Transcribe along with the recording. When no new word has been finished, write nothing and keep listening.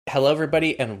Hello,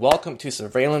 everybody, and welcome to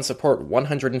Surveillance Report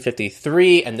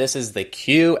 153, and this is the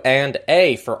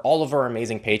Q&A for all of our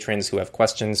amazing patrons who have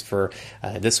questions for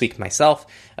this week, myself,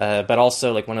 but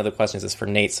also, one of the questions is for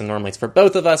Nate, so normally it's for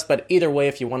both of us, but either way,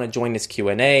 if you want to join this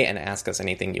Q&A and ask us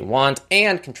anything you want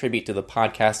and contribute to the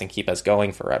podcast and keep us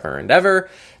going forever and ever,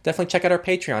 definitely check out our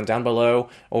Patreon down below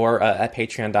or at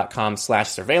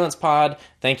patreon.com/surveillancepod.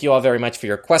 Thank you all very much for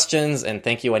your questions, and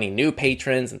thank you any new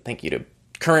patrons, and thank you to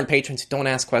current patrons who don't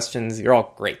ask questions. You're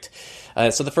all great.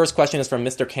 So the first question is from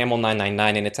Mr.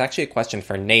 Camel999, and it's actually a question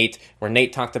for Nate, where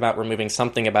Nate talked about removing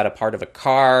something about a part of a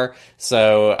car.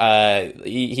 So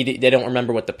they don't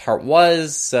remember what the part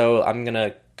was, so I'm going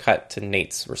to cut to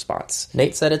Nate's response.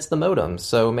 Nate said it's the modem,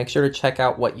 so make sure to check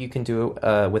out what you can do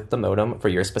with the modem for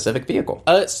your specific vehicle.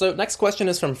 So next question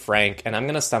is from Frank, and I'm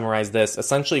going to summarize this.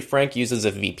 Essentially, Frank uses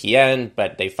a VPN,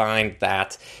 but they find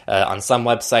that on some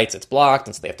websites it's blocked,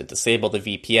 and so they have to disable the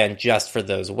VPN just for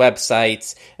those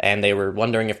websites, and they were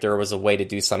wondering if there was a way to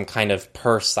do some kind of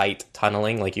per-site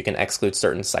tunneling, like you can exclude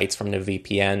certain sites from the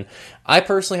VPN. I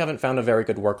personally haven't found a very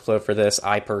good workflow for this.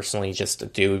 I personally just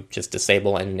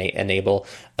disable and enable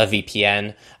a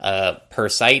VPN per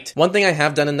site. One thing I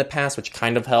have done in the past, which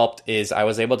kind of helped, is I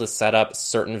was able to set up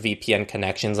certain VPN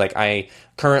connections. Like I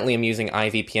currently am using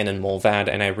iVPN and Mullvad,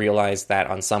 and I realized that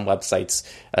on some websites,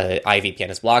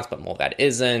 iVPN is blocked, but Mullvad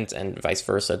isn't, and vice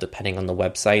versa, depending on the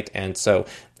website. And so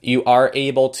you are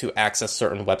able to access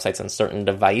certain websites on certain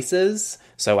devices.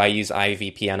 So I use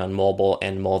iVPN on mobile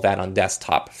and Mullvad on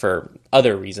desktop for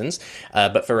other reasons.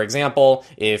 But for example,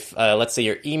 if let's say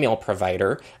your email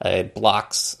provider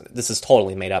blocks, this is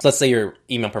totally made up. Let's say your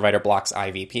email provider blocks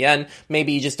iVPN.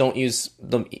 Maybe you just don't use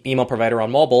the email provider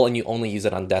on mobile and you only use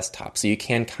it on desktop. So you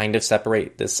can kind of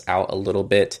separate this out a little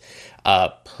bit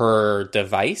per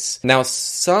device. Now,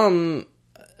 some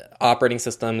operating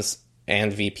systems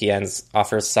and VPNs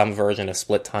offer some version of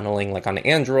split tunneling. Like on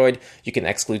Android, you can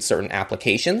exclude certain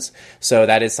applications. So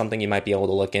that is something you might be able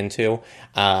to look into.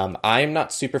 I'm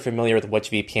not super familiar with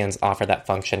which VPNs offer that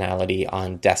functionality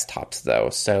on desktops, though.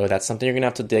 So that's something you're going to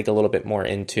have to dig a little bit more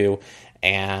into.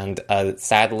 And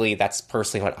sadly, that's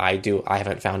personally what I do. I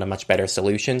haven't found a much better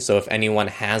solution. So if anyone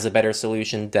has a better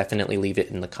solution, definitely leave it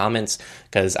in the comments,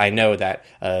 because I know that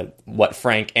what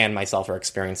Frank and myself are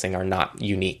experiencing are not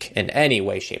unique in any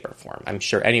way, shape, or form. I'm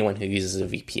sure anyone who uses a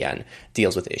VPN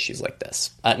deals with issues like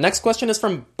this. Next question is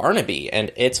from Barnaby,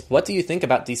 and it's, what do you think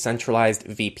about decentralized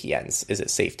VPNs? Is it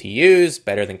safe to use,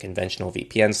 better than conventional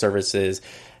VPN services,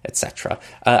 etc.?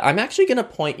 I'm actually going to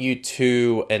point you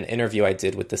to an interview I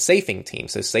did with the Safing team.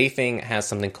 So Safing has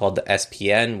something called the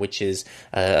SPN, which is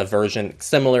a version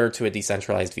similar to a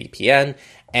decentralized VPN.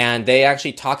 And they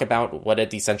actually talk about what a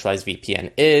decentralized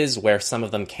VPN is, where some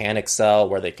of them can excel,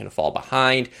 where they can fall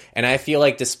behind. And I feel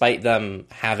like despite them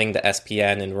having the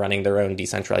SPN and running their own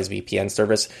decentralized VPN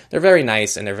service, they're very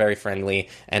nice and they're very friendly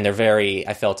and they're very,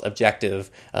 I felt,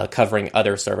 objective, covering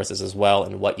other services as well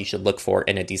and what you should look for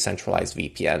in a decentralized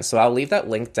VPN. So I'll leave that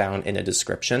link down in the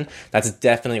description. That's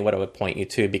definitely what I would point you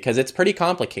to, because it's pretty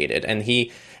complicated. And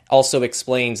he also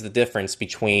explains the difference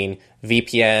between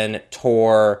VPN,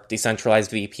 Tor,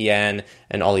 decentralized VPN,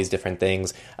 and all these different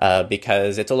things,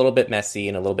 because it's a little bit messy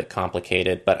and a little bit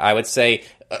complicated. But I would say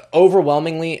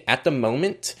overwhelmingly at the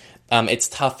moment, it's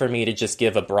tough for me to just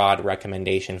give a broad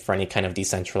recommendation for any kind of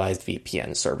decentralized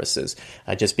VPN services,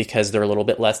 just because they're a little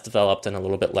bit less developed and a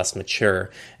little bit less mature,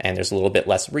 and there's a little bit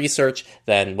less research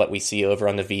than what we see over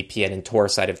on the VPN and Tor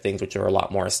side of things, which are a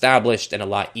lot more established and a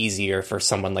lot easier for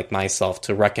someone like myself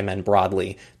to recommend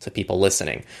broadly to people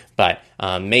listening. But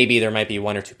maybe there might be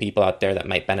one or two people out there that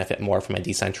might benefit more from a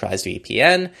decentralized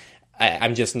VPN.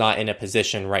 I'm just not in a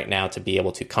position right now to be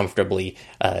able to comfortably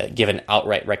give an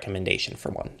outright recommendation for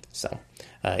one. So,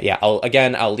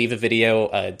 I'll leave a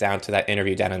video down to that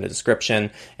interview down in the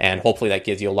description, and hopefully that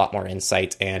gives you a lot more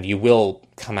insight, and you will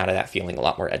come out of that feeling a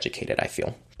lot more educated, I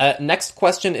feel. Next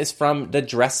question is from The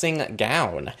Dressing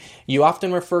Gown. You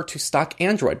often refer to stock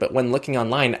Android, but when looking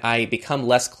online, I become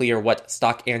less clear what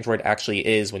stock Android actually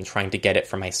is when trying to get it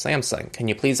for my Samsung. Can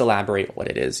you please elaborate what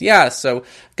it is? Yeah, so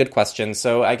good question.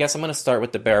 So I guess I'm going to start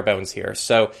with the bare bones here.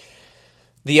 So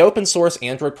the open source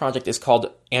Android project is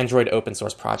called Android Open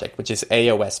Source Project, which is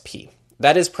AOSP.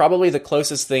 That is probably the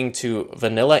closest thing to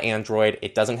vanilla Android.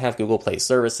 It doesn't have Google Play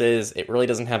services. It really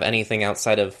doesn't have anything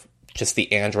outside of just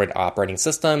the Android operating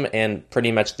system and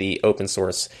pretty much the open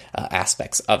source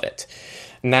aspects of it.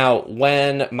 Now,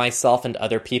 when myself and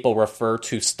other people refer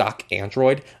to stock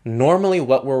Android, normally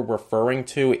what we're referring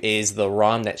to is the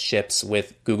ROM that ships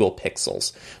with Google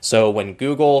Pixels. So when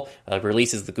Google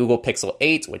releases the Google Pixel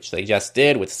 8, which they just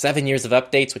did with 7 years of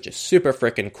updates, which is super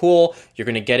freaking cool, you're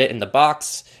going to get it in the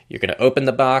box, you're going to open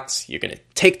the box, you're going to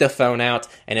take the phone out,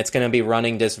 and it's going to be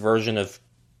running this version of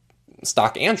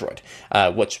stock Android,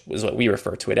 which is what we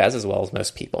refer to it as well as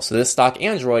most people. So this stock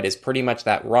Android is pretty much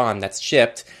that ROM that's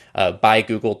shipped by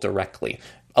Google directly.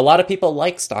 A lot of people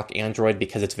like stock Android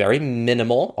because it's very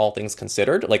minimal, all things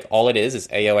considered. Like, all it is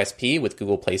AOSP with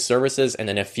Google Play services and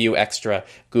then a few extra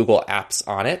Google apps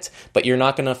on it. But you're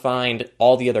not going to find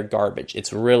all the other garbage.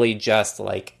 It's really just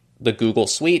like the Google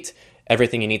suite,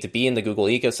 everything you need to be in the Google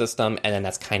ecosystem, and then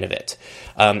that's kind of it.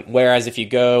 Whereas if you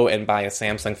go and buy a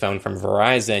Samsung phone from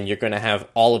Verizon, you're going to have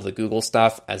all of the Google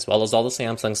stuff, as well as all the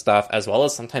Samsung stuff, as well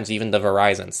as sometimes even the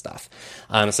Verizon stuff.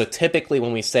 So typically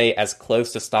when we say as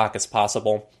close to stock as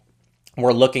possible,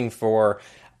 we're looking for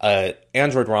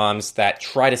Android ROMs that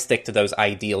try to stick to those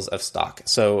ideals of stock.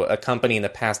 So a company in the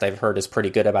past I've heard is pretty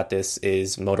good about this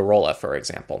is Motorola, for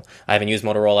example. I haven't used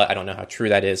Motorola. I don't know how true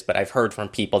that is, but I've heard from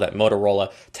people that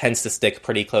Motorola tends to stick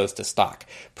pretty close to stock.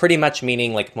 Pretty much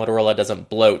meaning like Motorola doesn't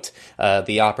bloat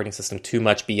the operating system too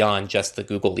much beyond just the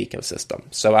Google ecosystem.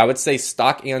 So I would say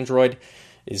stock Android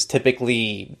is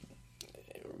typically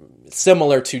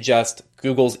similar to just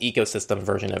Google's ecosystem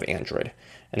version of Android.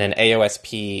 And then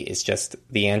AOSP is just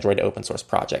the Android open source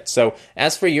project. So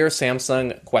as for your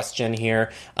Samsung question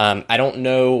here, I don't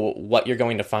know what you're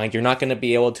going to find. You're not going to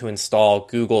be able to install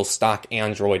Google stock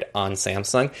Android on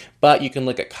Samsung, but you can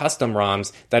look at custom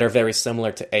ROMs that are very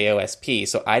similar to AOSP.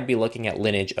 So I'd be looking at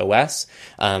Lineage OS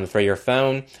for your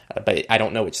phone, but I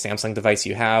don't know which Samsung device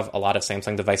you have. A lot of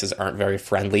Samsung devices aren't very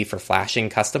friendly for flashing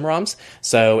custom ROMs.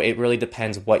 So it really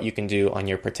depends what you can do on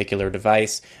your particular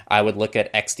device. I would look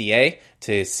at XDA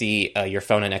to see your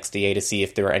phone in XDA to see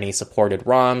if there are any supported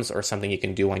ROMs or something you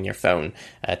can do on your phone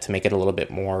to make it a little bit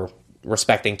more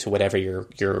respecting to whatever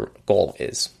your goal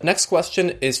is. Next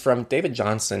question is from David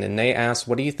Johnson, and they ask,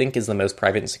 what do you think is the most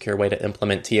private and secure way to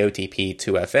implement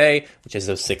TOTP2FA, which is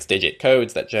those 6-digit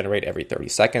codes that generate every 30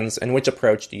 seconds, and which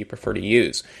approach do you prefer to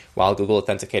use? While Google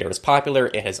Authenticator is popular,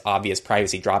 it has obvious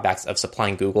privacy drawbacks of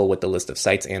supplying Google with the list of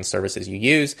sites and services you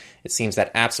use. It seems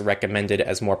that apps recommended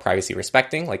as more privacy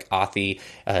respecting, like Authy,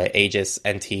 Aegis,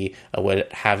 NT,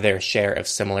 would have their share of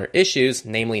similar issues,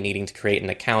 namely needing to create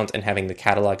an account and having the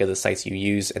catalog of the site you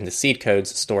use and the seed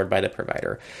codes stored by the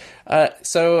provider.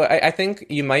 So I think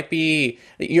you might be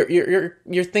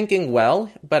you're thinking well,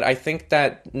 but I think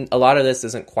that a lot of this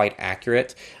isn't quite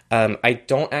accurate. I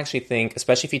don't actually think,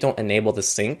 especially if you don't enable the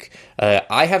sync,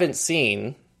 I haven't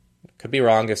seen. Could be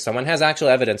wrong. If someone has actual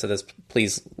evidence of this,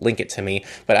 please link it to me.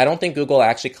 But I don't think Google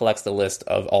actually collects the list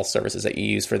of all services that you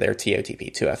use for their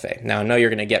TOTP2FA. Now, I know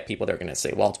you're going to get people that are going to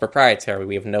say, well, it's proprietary.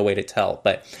 We have no way to tell.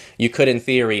 But you could, in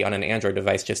theory, on an Android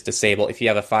device, just disable, if you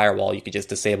have a firewall, you could just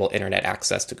disable internet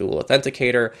access to Google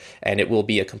Authenticator, and it will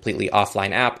be a completely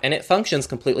offline app. And it functions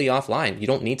completely offline. You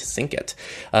don't need to sync it.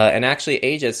 And actually,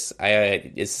 Aegis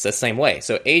is the same way.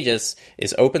 So Aegis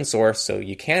is open source, so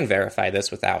you can verify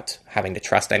this without having to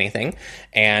trust anything.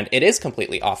 And it is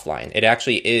completely offline. It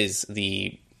actually is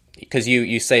because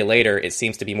you say later, it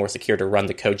seems to be more secure to run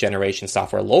the code generation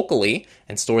software locally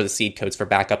and store the seed codes for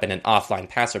backup in an offline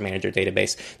password manager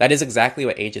database. That is exactly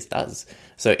what Aegis does.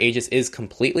 So Aegis is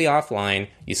completely offline.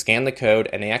 You scan the code,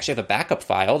 and they actually have a backup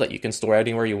file that you can store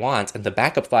anywhere you want. And the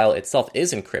backup file itself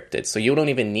is encrypted, so you don't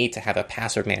even need to have a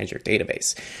password manager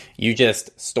database. You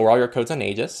just store all your codes on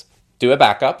Aegis, do a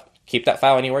backup, keep that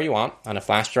file anywhere you want, on a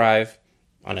flash drive,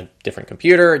 on a different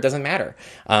computer, it doesn't matter.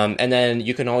 And then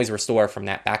you can always restore from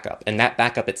that backup. And that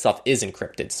backup itself is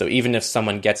encrypted. So even if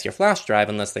someone gets your flash drive,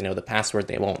 unless they know the password,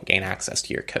 they won't gain access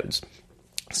to your codes.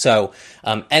 So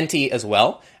NT as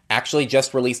well actually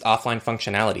just released offline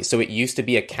functionality. So it used to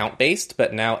be account-based,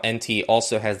 but now NT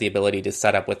also has the ability to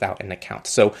set up without an account.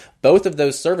 So both of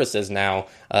those services now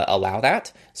allow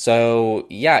that. So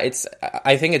yeah,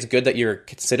 I think it's good that you're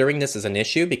considering this as an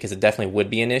issue, because it definitely would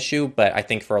be an issue, but I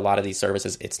think for a lot of these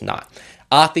services, it's not.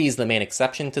 Authy is the main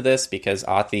exception to this, because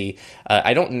Authy,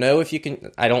 I don't know if you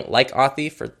can, I don't like Authy.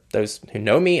 For those who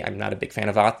know me, I'm not a big fan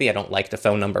of Authy. I don't like the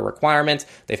phone number requirement.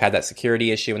 They've had that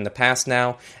security issue in the past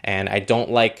now, and I don't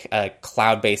like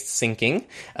cloud-based syncing,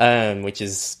 which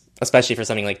is especially for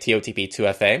something like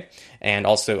TOTP2FA, and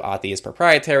also Authy is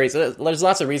proprietary. So there's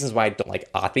lots of reasons why I don't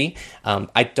like Authy.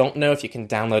 I don't know if you can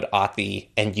download Authy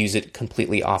and use it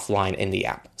completely offline in the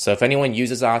app. So if anyone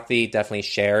uses Authy, definitely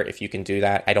share if you can do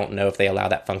that. I don't know if they allow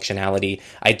that functionality.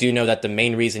 I do know that the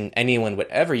main reason anyone would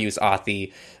ever use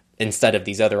Authy instead of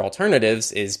these other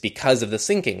alternatives is because of the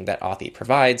syncing that Authy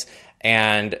provides.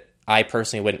 And I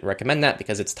personally wouldn't recommend that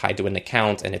because it's tied to an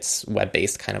account and it's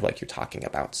web-based, kind of like you're talking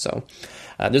about. So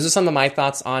those are some of my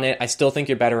thoughts on it. I still think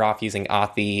you're better off using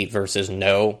Authy versus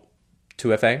no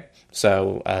 2FA.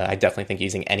 So I definitely think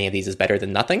using any of these is better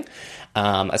than nothing,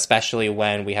 especially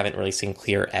when we haven't really seen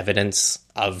clear evidence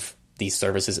of these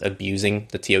services abusing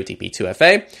the TOTP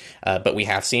 2FA, but we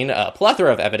have seen a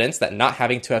plethora of evidence that not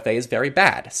having 2FA is very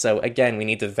bad. So again, we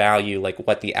need to value like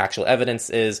what the actual evidence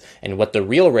is and what the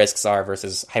real risks are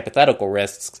versus hypothetical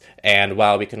risks. And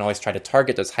while we can always try to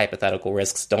target those hypothetical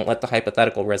risks, don't let the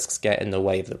hypothetical risks get in the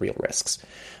way of the real risks.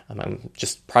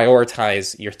 Just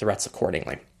prioritize your threats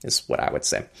accordingly is what I would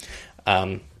say.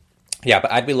 Yeah,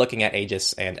 but I'd be looking at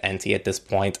Aegis and NT at this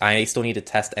point. I still need to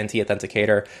test NT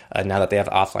Authenticator now that they have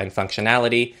offline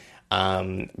functionality,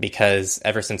 because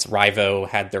ever since Rivo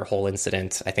had their whole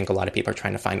incident, I think a lot of people are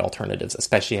trying to find alternatives,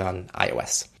 especially on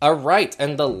iOS. All right,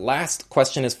 and the last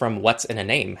question is from What's in a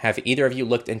Name. Have either of you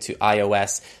looked into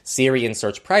iOS, Siri, and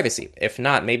search privacy? If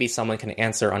not, maybe someone can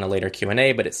answer on a later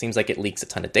Q&A, but it seems like it leaks a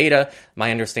ton of data.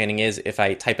 My understanding is if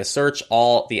I type a search,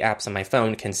 all the apps on my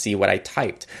phone can see what I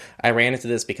typed. I ran into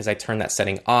this because I turned that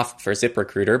setting off for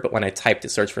ZipRecruiter, but when I typed to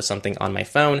search for something on my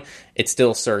phone, it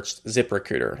still searched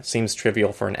ZipRecruiter. Seems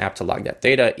trivial for an app to log that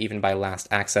data, even by last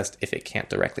accessed, if it can't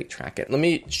directly track it. Let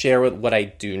me share what I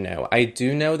do know. I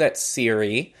do know that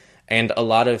Siri and a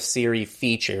lot of Siri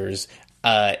features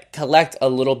collect a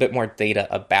little bit more data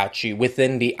about you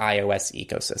within the iOS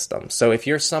ecosystem. So if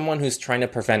you're someone who's trying to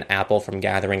prevent Apple from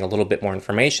gathering a little bit more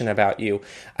information about you,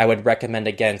 I would recommend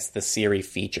against the Siri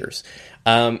features.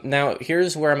 Now,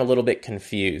 here's where I'm a little bit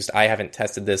confused. I haven't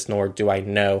tested this, nor do I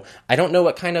know. I don't know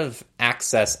what kind of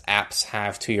access apps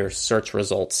have to your search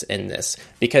results in this,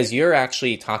 because you're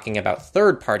actually talking about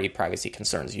third-party privacy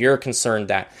concerns. You're concerned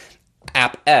that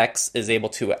App X is able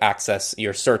to access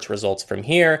your search results from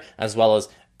here, as well as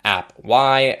App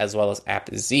Y, as well as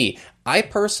App Z. I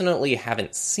personally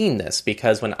haven't seen this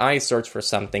because when I search for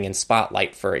something in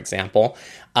Spotlight, for example,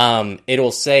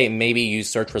 it'll say maybe use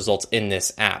search results in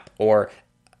this app, or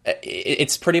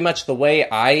it's pretty much the way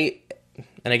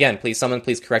and again, someone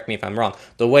please correct me if I'm wrong.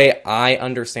 The way I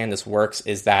understand this works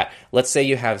is that, let's say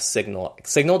you have Signal.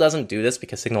 Signal doesn't do this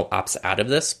because Signal opts out of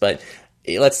this, but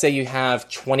let's say you have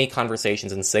 20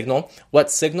 conversations in Signal.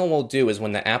 What Signal will do is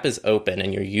when the app is open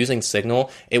and you're using Signal,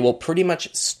 it will pretty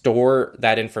much store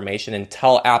that information and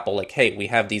tell Apple, like, hey, we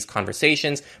have these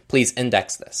conversations, please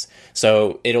index this.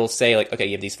 So it'll say, like, okay,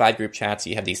 you have these 5 group chats,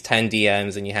 you have these 10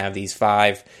 DMs, and you have these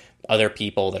 5 other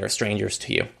people that are strangers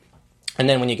to you. And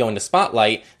then when you go into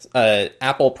Spotlight,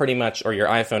 Apple pretty much, or your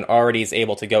iPhone already is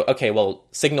able to go, okay, well,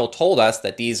 Signal told us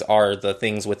that these are the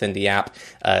things within the app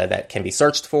that can be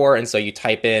searched for. And so you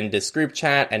type in this group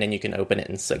chat and then you can open it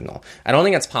in Signal. I don't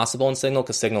think that's possible in Signal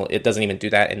because Signal, it doesn't even do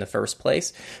that in the first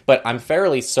place. But I'm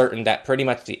fairly certain that pretty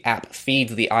much the app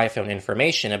feeds the iPhone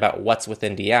information about what's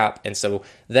within the app. And so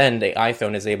then the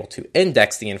iPhone is able to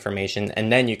index the information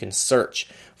and then you can search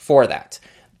for that.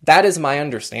 That is my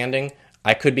understanding.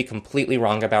 I could be completely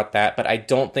wrong about that, but I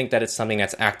don't think that it's something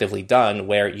that's actively done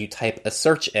where you type a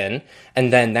search in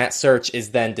and then that search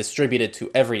is then distributed to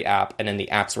every app and then the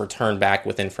apps return back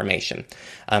with information.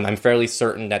 I'm fairly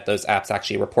certain that those apps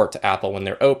actually report to Apple when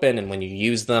they're open and when you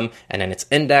use them, and then it's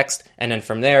indexed, and then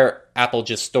from there, Apple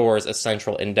just stores a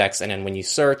central index, and then when you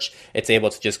search, it's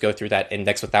able to just go through that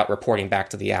index without reporting back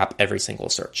to the app every single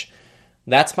search.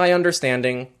 That's my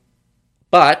understanding,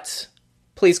 but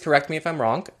please correct me if I'm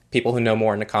wrong. People who know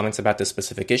more in the comments about this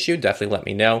specific issue, definitely let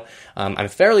me know. I'm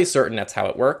fairly certain that's how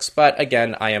it works, but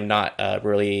again, I am not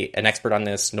really an expert on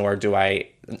this, nor do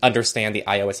I understand the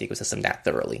iOS ecosystem that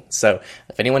thoroughly. So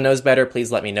if anyone knows better,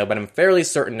 please let me know, but I'm fairly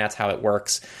certain that's how it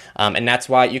works. And that's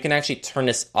why you can actually turn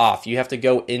this off. You have to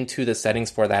go into the settings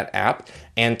for that app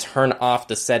and turn off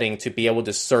the setting to be able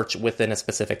to search within a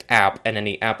specific app, and then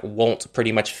the app won't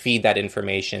pretty much feed that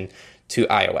information to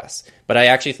iOS. But I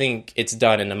actually think it's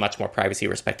done in a much more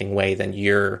privacy-respecting way than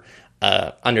you're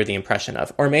under the impression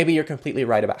of. Or maybe you're completely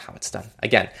right about how it's done.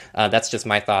 Again, that's just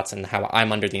my thoughts and how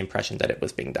I'm under the impression that it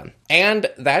was being done. And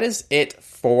that is it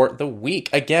for the week.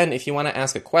 Again, if you want to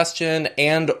ask a question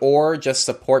and or just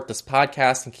support this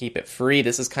podcast and keep it free,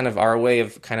 this is kind of our way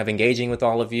of kind of engaging with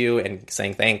all of you and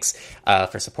saying thanks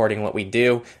for supporting what we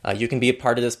do. You can be a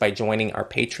part of this by joining our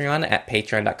Patreon at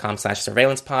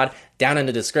patreon.com/surveillancepod. Down in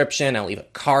the description, I'll leave a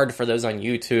card for those on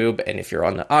YouTube. And if you're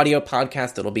on the audio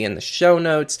podcast, it'll be in the show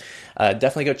notes.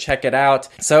 Definitely go check it out.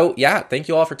 So yeah, thank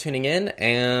you all for tuning in.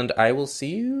 And I will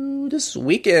see you this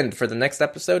weekend for the next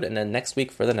episode and then next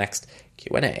week for the next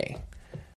Q&A.